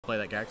play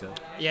that character.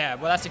 Yeah,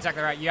 well, that's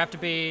exactly right. You have to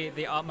be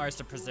the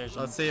utmost of precision.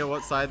 Let's see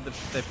what side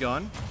they've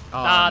gone.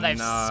 Oh, they've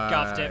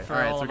scuffed it for all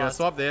so of we're going us. to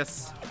swap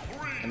this,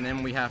 and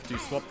then we have to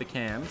swap the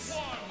cams.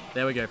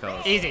 There we go,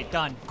 fellas. Easy,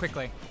 done,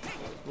 quickly.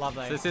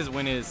 Lovely. So this is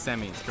winners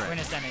semis, correct?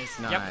 Winners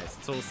semis. Nice. Yep.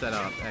 It's all set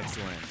up.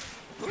 Excellent.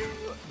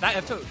 That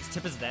F-tilt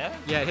tip is there?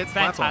 Yeah, it hits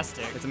fantastic.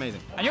 The platform. It's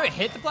amazing. I knew it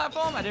hit the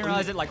platform. I didn't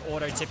realize it like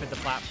auto-tipped the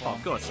platform. Oh,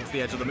 of course, it's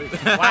the edge of the move.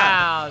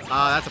 Wow.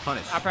 That's a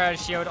punish. Up air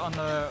shield on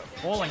the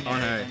falling there. Oh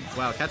no. Even.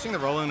 Wow, catching the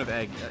roll-in of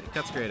egg.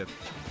 That's creative.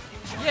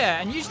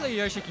 Yeah, and usually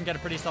Yoshi can get a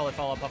pretty solid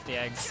follow-up off the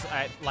eggs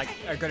at like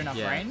a good enough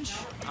range.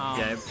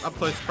 Yeah, up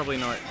close probably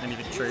not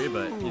anything true,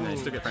 but you know, you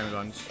still get frame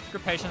advantage.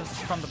 Good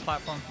patience from the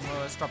platform from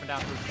Lewis, dropping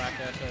down through the back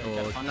there to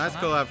get a punish nice on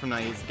call that. out from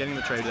Naive. Getting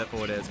the trade that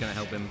forward air is going to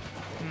help him.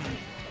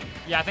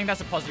 Yeah, I think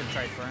that's a positive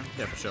trade for him.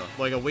 Yeah, for sure.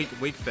 Like a weak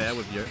fair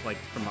with like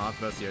from Marth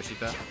versus Yoshi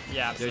fair.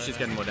 Yeah, absolutely. Yoshi's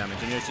getting more damage,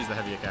 and Yoshi's the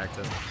heavier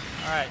character.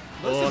 All right,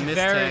 Lewis is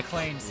very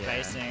clean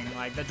spacing.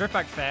 Like the drift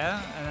back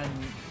fair and then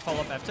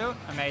follow up F tilt,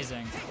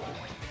 amazing.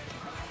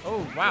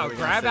 Oh wow,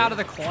 grab out of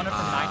the corner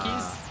from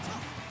Nikes.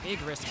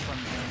 Big risk from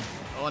him.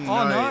 Oh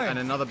no, and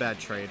another bad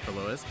trade for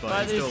Lewis,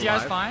 but he's still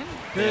alive. fine.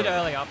 Good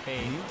early up B.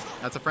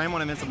 That's a frame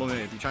one invincible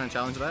move. You try and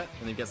challenge that,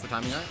 and he gets the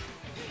timing right.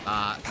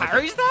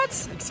 Parries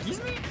that?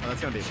 Excuse me? Oh,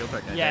 that's going to be a shield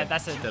perk. Yeah,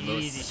 that's an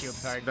easy shield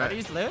perk. But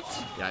he's lived.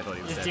 Yeah, I thought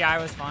he was His dead. DI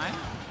was fine.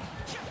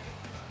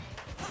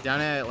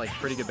 Down air, like,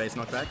 pretty good base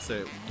knockback,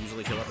 so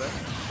usually kill up there.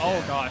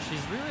 Oh gosh,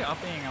 he's really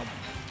upping.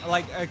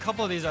 Like, a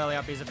couple of these early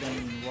uppies have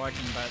been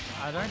working, but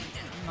I don't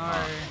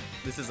know.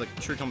 This is a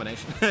true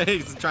combination.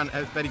 He's trying to,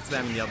 I bet he's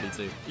spamming the up B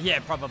too. Yeah,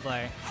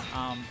 probably.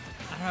 I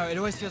don't know, it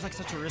always feels like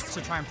such a risk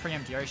to try and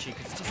preempt Yoshi,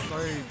 because it's just so,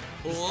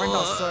 his spring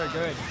belt's so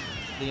good.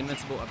 The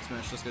invincible up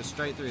smash just goes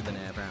straight through the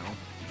nair panel.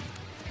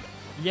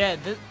 Yeah,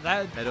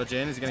 that... Head dodge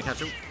in, is he going to catch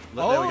him?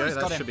 Oh, there we go,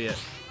 got that him. should be it.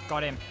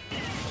 Got him.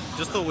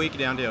 Just the weak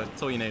down deal,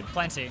 that's all you need.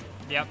 Plenty,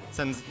 yep.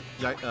 Sends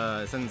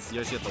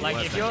Yoshi at the like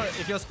worst.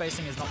 if your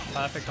spacing is not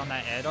perfect on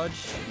that air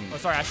dodge, or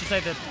sorry, I should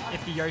say that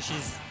if the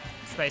Yoshi's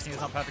spacing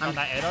is not perfect on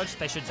that air dodge,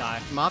 they should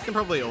die. Marth can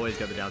probably always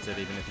get the down tip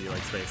even if you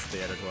like space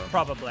the air dodge well.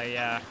 Probably,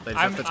 yeah. They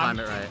just have to time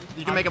it right.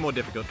 You can make it more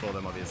difficult for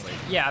them, obviously.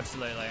 Yeah,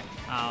 absolutely.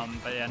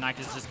 But yeah,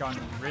 Nike's just gone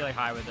really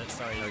high with it,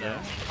 so he's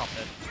popped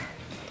it.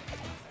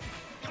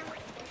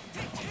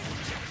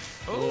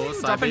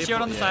 Ooh, dropping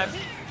shield on the side.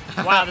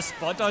 Wow, the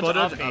spot dodge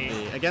up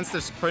B. Against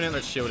this opponent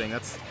that's shielding,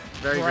 that's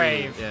very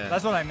brave. Yeah.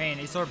 That's what I mean.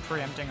 He's sort of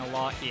preempting a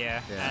lot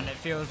here, and it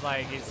feels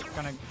like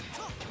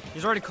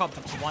he's already copped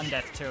one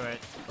death to it.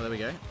 Well, there we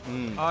go.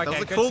 Oh, okay, that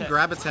was a cool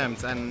grab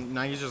attempt, and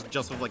now he's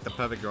just with like the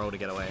perfect roll to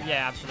get away.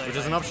 Yeah, absolutely. Which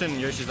is an option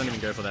Yoshi doesn't even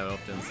go for that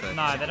often. So.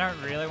 No, they don't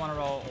really want to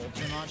roll all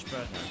too much,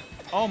 but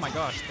oh my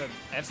gosh, the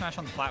F smash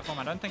on the platform.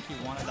 I don't think he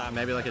wanted that.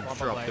 Maybe like a drop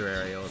through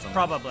area or something.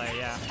 Probably,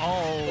 yeah.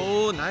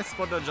 Oh, nice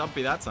spot dodge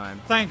jumpy that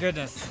time. Thank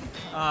goodness.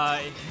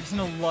 He's in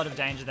a lot of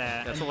danger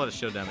there. That's a lot of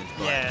shield damage,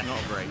 but not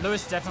great.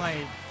 Lewis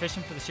definitely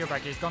fishing for the shield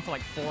breaker. He's gone for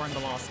like 4 in the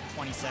last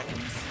 20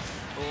 seconds.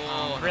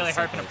 Oh, really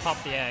hoping to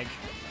pop the egg.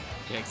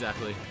 Yeah,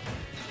 exactly.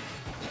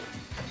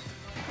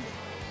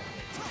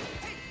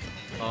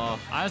 Oh,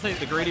 honestly,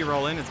 the greedy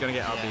roll in is going to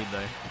get outbeat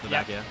though. The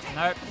back air.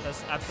 Nope,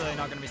 that's absolutely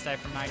not going to be safe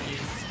from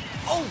Nikes.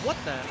 Oh, what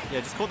the?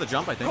 Yeah, just caught the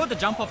jump, I think. Caught the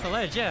jump off the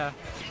ledge, yeah.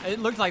 It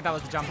looked like that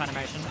was the jump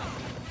animation.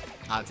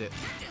 That's it.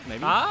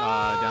 Maybe?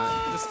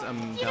 Down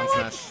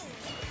smash.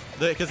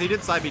 Because he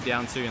did side beat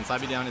down too, and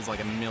side beat down is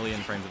like a million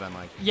frames of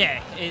lag.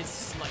 Yeah,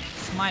 it's like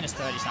minus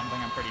 30 something,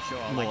 I'm pretty sure.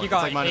 More. Like you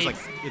got it's like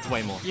minus, it's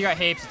way more. You got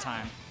heaps of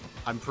time.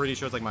 I'm pretty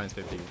sure it's like minus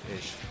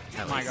 50-ish.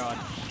 Oh my god.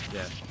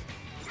 Yeah.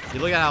 You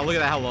look at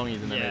how long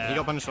he's in there. He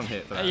got punished on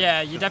hit for that.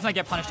 Yeah, you definitely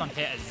get punished on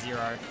hit at 0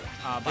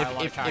 by a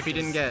lot of characters. If he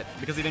didn't get,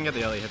 because he didn't get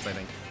the early hits, I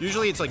think.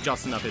 Usually it's like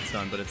just enough hits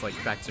done, but it's like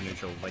back to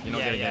neutral. Like you're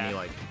not getting any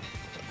like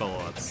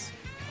follow-ups.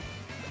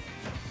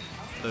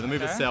 So the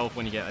move itself,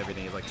 when you get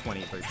everything, is like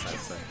 23%.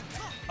 So.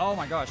 Oh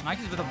my gosh,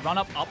 Nike's with a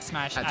run-up up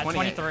smash at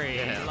 23.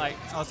 Yeah. Like,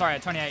 oh sorry,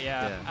 at 28,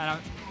 yeah.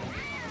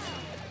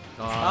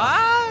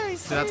 And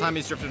so that time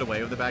he's drifted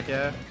away with the back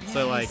air.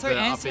 So like the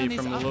up B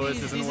from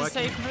Lewis isn't working. These are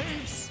safe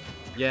moves.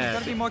 Yeah. You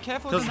gotta be more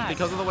careful than that.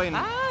 Because of the way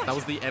that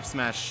was the F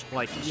smash,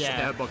 like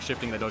box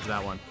shifting, they dodged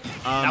that one.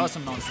 That was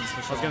some nonsense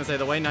for sure. I was gonna say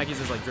the way Nikes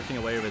is like drifting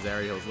away with his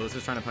aerials, Lewis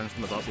is trying to punish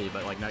him with up B,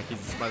 but like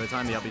Nikes, by the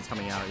time the up B's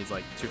coming out, he's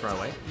like too far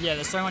away. Yeah,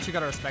 there's so much you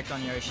gotta respect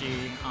on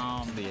Yoshi.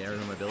 The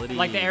aerial mobility.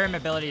 Like the aerial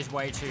mobility is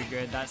way too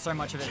good. That so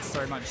much of it is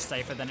so much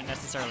safer than it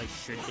necessarily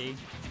should be.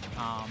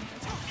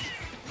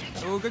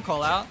 Oh, good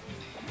call out.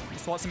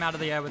 Swats him out of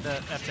the air with the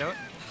F tilt.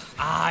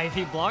 If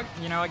he blocked,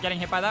 you know what, getting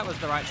hit by that was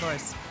the right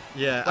choice.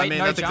 Yeah, wait, I mean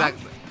no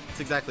that's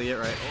exactly it,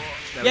 right?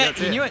 Yeah,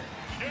 he knew it.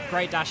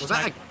 Great dash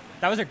attack.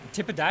 That was a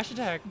tipper dash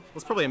attack.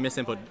 Was probably a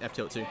misinput F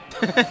tilt too.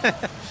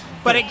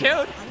 But it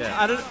killed.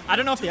 Yeah. I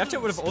don't know if the F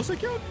tilt would have also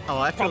killed.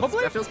 Oh, F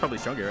tilt's probably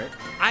stronger,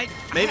 right?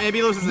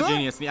 Maybe Lewis is a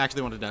genius and he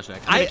actually wanted dash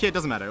attack. I mean, it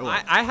doesn't matter.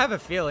 I have a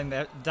feeling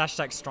that dash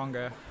attack's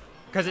stronger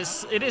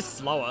because it is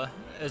slower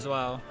as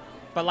well.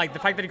 But like the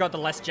fact that he got the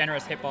less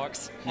generous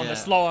hitbox on the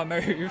slower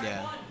move.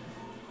 Yeah.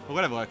 Well,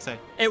 whatever works, hey.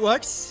 It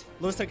works.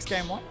 Lewis takes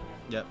game 1.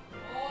 Yep.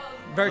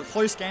 Very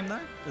close game though.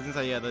 I was gonna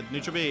say, yeah, the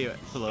neutral B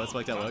for Lewis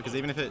worked out well, because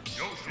even if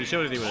he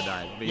shielded, he would have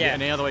died. But yeah.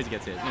 And otherwise he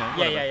gets hit. You know,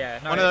 Yeah.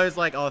 No, one of those,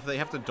 like, oh, if they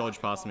have to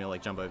dodge past me or,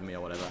 like, jump over me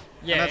or whatever.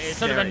 Yeah, it's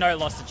sort of a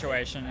no-loss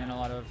situation in a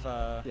lot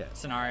of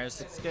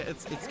scenarios.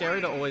 It's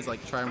scary to always,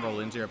 like, try and roll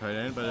into your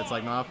opponent, but it's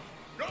like, Marth,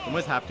 you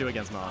almost have to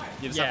against Marth.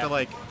 You just have to,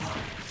 like,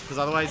 because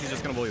otherwise he's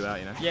just gonna ball you out,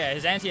 you know? Yeah,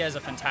 his anti-airs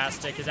are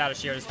fantastic, his out of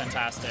shield is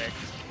fantastic.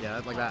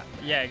 Yeah, like that.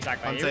 Yeah,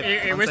 exactly.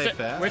 Unsafe,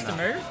 whiffs the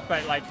move,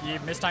 but, like, you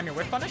mistime your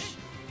whiff punish.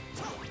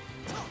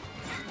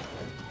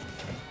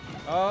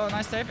 Oh,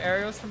 nice save.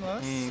 Aerials from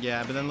Lewis.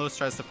 Yeah, but then Lewis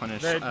tries to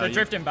punish. The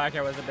drifting back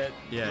air was a bit...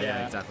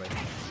 Yeah, exactly.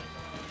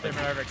 Bit of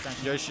an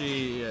overextension. Yoshi,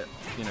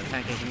 you know,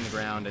 pancaking the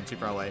ground and too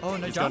far away. Oh,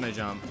 no He's jump? got no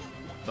jump.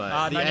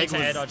 But no need to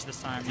air dodge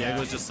this time. The egg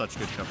was just such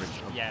good coverage.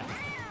 Yeah.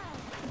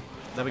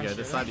 There we go.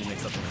 The side B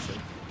mixed up initially.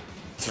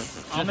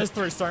 Armors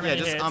through so many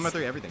hits. Yeah, just armor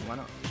through everything. Why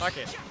not? Fuck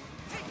it.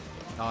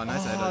 Oh,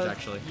 nice air dodge,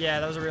 actually. Yeah,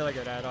 that was a really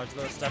good air dodge.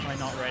 Lewis definitely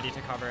not ready to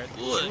cover it.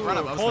 Run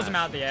up, pulls him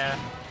out the air.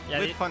 Yeah,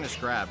 with punish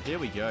grab. Here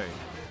we go.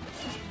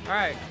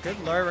 Alright, good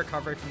low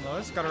recovery from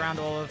Lewis. Got around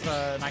all of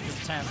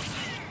Nike's attempts.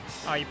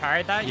 Oh, you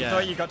parried that? You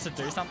thought you got to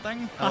do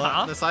something?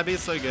 The side B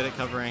is so good at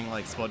covering,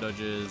 like, spot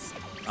dodges.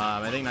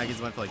 I think Nike's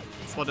went for, like,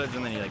 spot dodge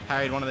and then he, like,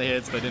 parried one of the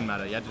hits, but it didn't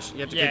matter. You had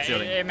to keep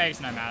shielding. It makes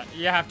no matter.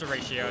 You have to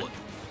re-shield.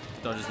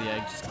 Dodges the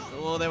egg.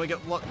 Oh, there we go.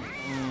 What?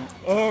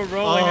 Oh,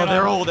 rolling it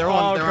they're up. they're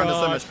under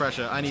so much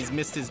pressure. And he's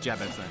missed his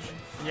jab F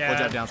smash. Yeah. Or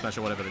jab down smash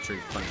or whatever the true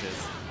punch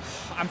is.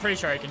 I'm pretty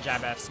sure he can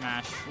jab F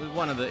smash.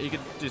 One of the, he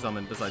could do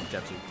something besides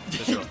jab 2,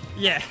 for sure.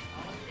 Yeah.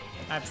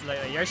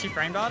 Absolutely. Yoshi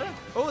frame darter.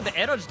 Oh, the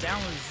air dodge down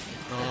was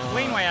a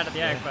clean way out of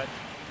the egg, but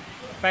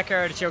back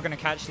air to shield going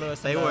to catch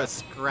Lewis. They were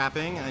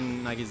scrapping,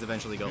 and Nike's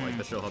eventually got like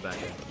the short hold back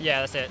here. Yeah,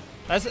 that's it.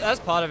 That's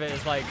part of it.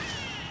 Is like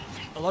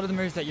a lot of the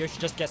moves that Yoshi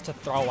just gets to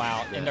throw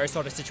out in those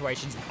sort of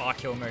situations are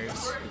kill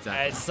moves.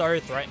 Exactly. It's so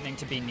threatening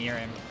to be near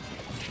him.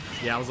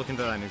 Yeah, I was looking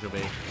for that neutral B.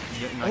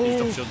 Nike's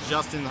top shield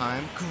just in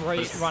time.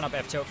 Great run up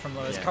F tilt from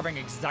Lewis, covering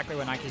exactly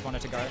where Nike's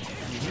wanted to go.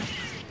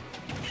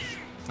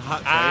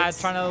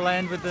 Trying to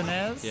land with the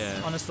Nares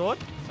on a sword.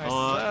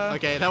 Nice,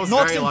 okay, that was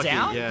knocks very him lucky.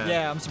 down.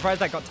 Yeah, I'm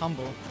surprised that got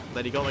tumble.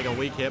 That he got like a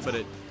weak hit, but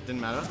it didn't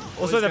matter.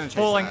 Also, the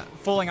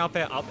falling up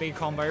air up B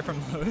combo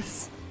from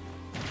Lewis.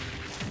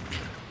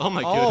 Oh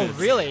my goodness.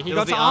 Oh, really? He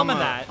got to armor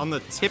that. On the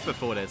tip of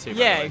forward air too.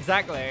 Yeah,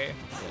 exactly.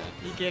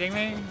 Yeah. You kidding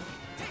me?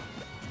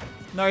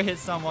 No hit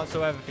stun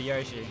whatsoever for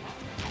Yoshi.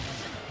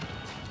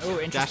 Oh,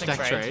 interesting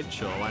dash trade.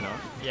 Sure, why not?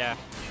 Yeah.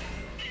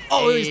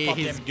 Oh,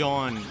 he's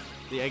gone.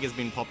 The egg has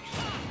been popped.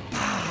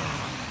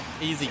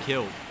 Easy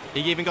kill.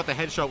 He even got the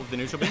headshot with the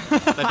neutral B.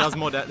 That does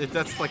more damage.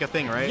 That's like a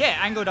thing, right? Yeah,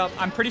 angled up.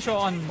 I'm pretty sure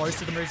on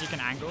most of the moves you can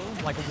angle.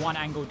 Like one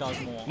angle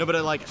does more. No,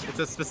 but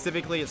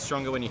specifically it's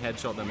stronger when you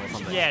headshot them or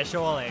something. Yeah,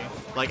 surely.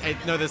 Like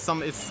no, there's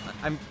some. It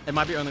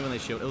might be only when they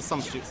shield. It was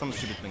some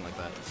stupid thing like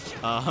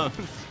that.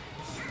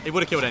 It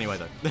would have killed anyway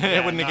though.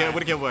 It would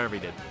have killed wherever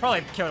he did.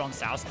 Probably killed on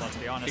South spot to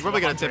be honest. He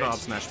probably got a tip up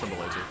smash from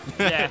below too.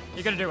 Yeah,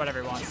 you gotta do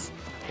whatever he wants.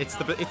 It's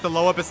the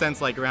lower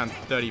percents, like around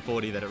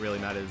 30-40, that it really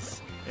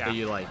matters. Yeah. That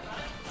you like,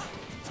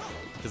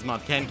 because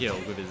Marth can kill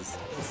with his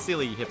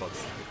silly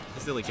hitbox,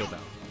 his silly kill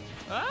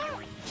power.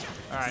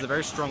 This is a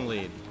very strong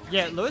lead.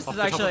 Yeah, Lewis is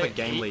actually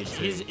lead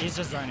he's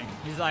just zoning.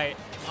 He's like,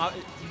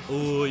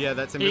 oh yeah,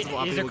 that's invisible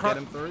up will get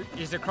him through.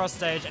 He's across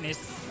stage and he's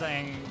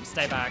saying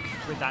stay back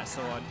with that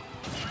sword.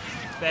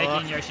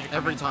 Begging Yoshi to come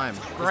every in. time.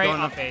 Great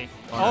up B.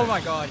 Oh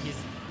my god, he's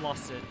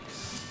lost it.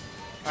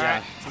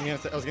 Yeah,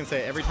 I was gonna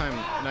say every time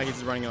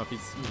Nike's running off,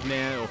 he's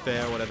nair or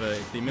fair or whatever.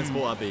 The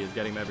invincible up B is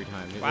getting him every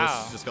time.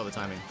 Wow. Just got the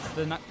timing.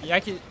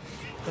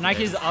 The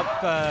Nike's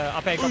up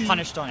air got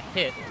punished on a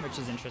hit, which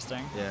is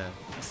interesting. Yeah.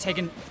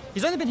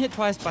 He's only been hit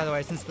twice, by the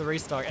way, since the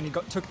restock, and he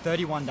took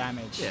 31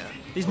 damage. Yeah.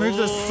 These moves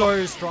are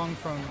so strong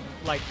from,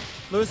 like,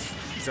 Lewis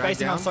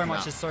spacing on so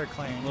much is so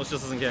clean. Lewis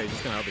just doesn't care, he's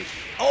just gonna up it.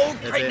 Oh,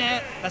 great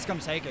net! That's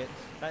gonna take it.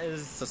 That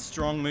is... It's a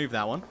strong move,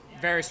 that one.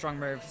 Very strong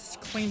move. It's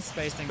clean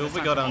spacing. Who have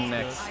we got on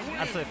next?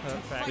 Absolutely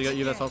perfect. You got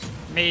you, that's awesome.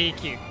 Me,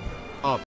 Q.